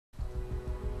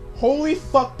Holy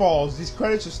fuck balls! These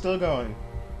credits are still going.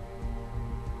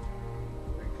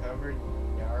 Recovered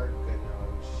yard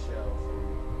gnome shell from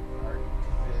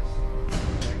Arkham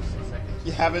Asylum.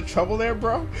 You having trouble there,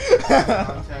 bro?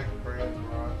 Contact Brand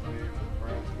Bronzewave with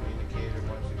Brand Communicator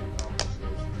once you accomplish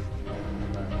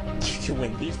this. You can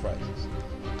win these prizes.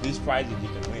 These prizes you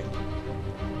can win.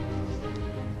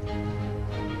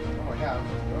 Oh my god, I'm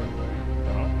just going for it.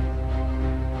 No?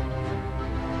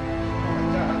 Oh my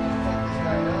god,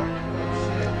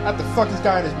 I have to fuck this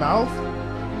guy in his mouth?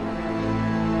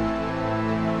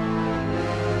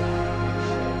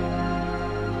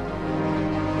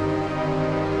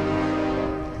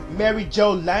 Mary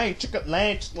Jo Lang, chicken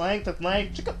lang, lang,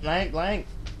 lang, chicken lang, lang.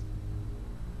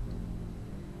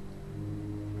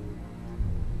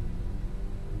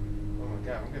 Oh my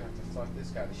god, I'm gonna have to fuck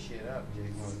this guy to shit up,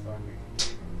 Jake motherfucker.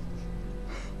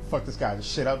 Fuck this guy to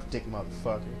shit up, dick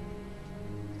motherfucker.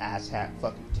 Ass hat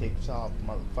fucking takes off,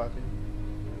 motherfucker.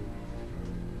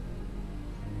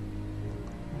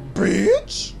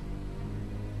 Bitch!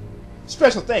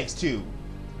 Special thanks to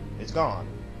It's Gone,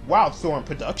 Wildstorm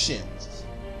Productions.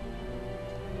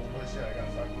 Oh shit, I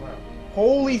gotta fuck him up.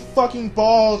 Holy fucking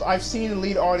balls, I've seen the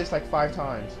lead artist like 5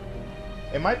 times.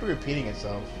 It might be repeating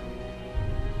itself.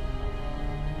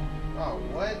 Oh,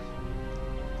 what?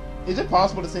 Is it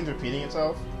possible this thing's repeating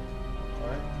itself?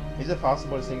 What? Is it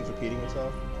possible this thing's repeating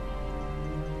itself?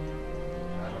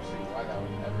 I don't see why that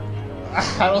would ever be going.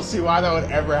 I don't see why that would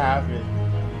ever happen.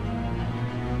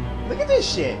 Look at this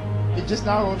shit. It just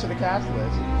now went to the cast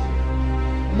list.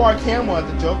 Mark Hamill as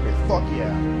the Joker. Fuck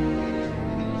yeah.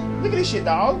 Look at this shit,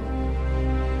 dog.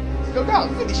 Go, go.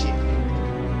 Look at this shit.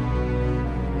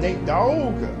 Nate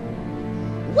Dogg.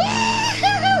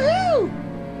 Woo-hoo-hoo-hoo!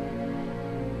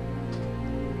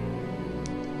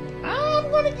 I'm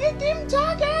gonna get them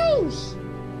tacos.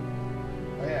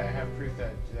 Oh yeah, I have proof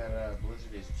that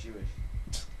Blizzard is Jewish.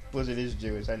 Blizzard is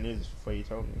Jewish. I knew this before you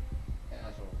told me.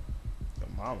 Asshole. Your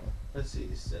mama. Let's see,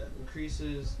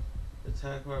 increases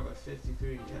attack power by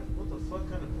 53. What the fuck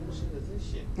kind of bullshit is this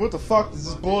shit? What the fuck is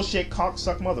this bullshit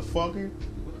cocksuck motherfucker?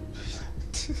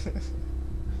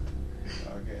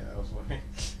 Okay, that was funny.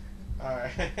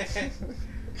 Alright.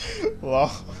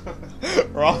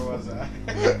 Where was I?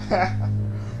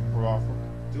 Raffle.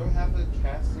 Do I have a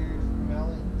caster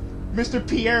mallet? Mr.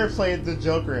 Pierre played the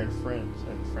Joker in France.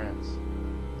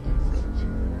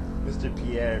 Mr.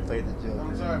 Pierre played the Joker.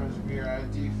 I'm sorry, Mr. Beer, I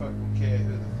do fucking care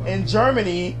who the fuck. In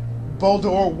Germany,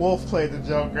 Boldor Wolf played the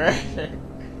Joker.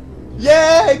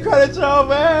 Yay! Credits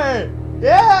over!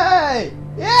 Yay!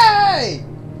 Yay!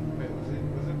 Wait, was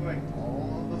it like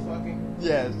all of the fucking?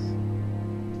 Yes.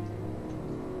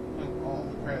 Like all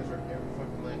the credits for every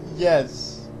fucking link?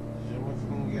 Yes.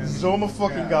 Zoma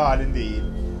fucking God, indeed.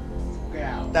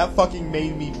 Wow. That fucking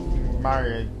made me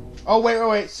married. Oh,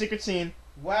 wait. Secret scene.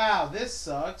 Wow, this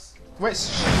sucks. Wait.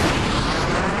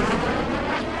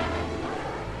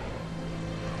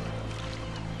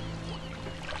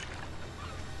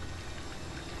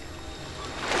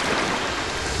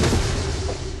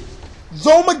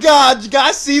 Zoma God, you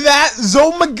guys see that?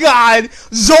 Zoma God,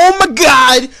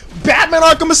 Batman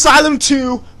Arkham Asylum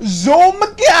 2,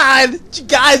 Zoma God, you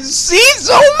guys see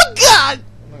Zoma God?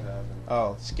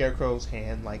 Oh, Scarecrow's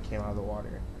hand like came out of the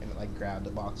water and it like grabbed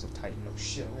the box of Titan. Oh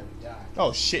shit, I'm gonna die.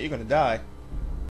 Oh shit, you're gonna die.